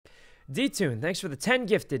D-Tune, thanks for the 10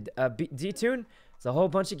 gifted. D-Tune, it's a whole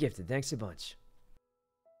bunch of gifted. Thanks a bunch.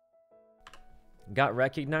 Got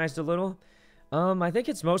recognized a little. I think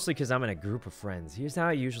it's mostly because I'm in a group of friends. Here's how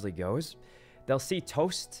it usually goes. They'll see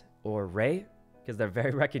Toast or Ray, because they're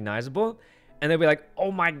very recognizable, and they'll be like,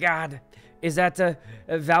 "Oh my God, is that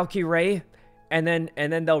Valky Ray?" And then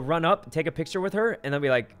they'll run up, take a picture with her, and they'll be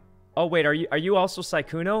like, "Oh wait, are you also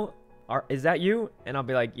Saikuno? Is that you?" And I'll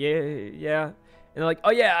be like, "Yeah." And they're like,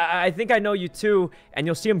 "Oh yeah, I think I know you too." And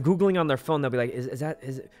you'll see them Googling on their phone. They'll be like,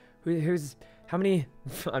 who's how many?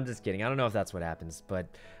 I'm just kidding. I don't know if that's what happens, but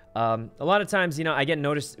a lot of times, you know, I get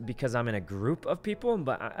noticed because I'm in a group of people,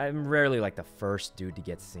 but I'm rarely like the first dude to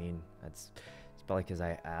get seen. It's probably because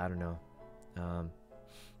I don't know.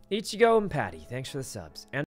 Ichigo and Patty, thanks for the subs. And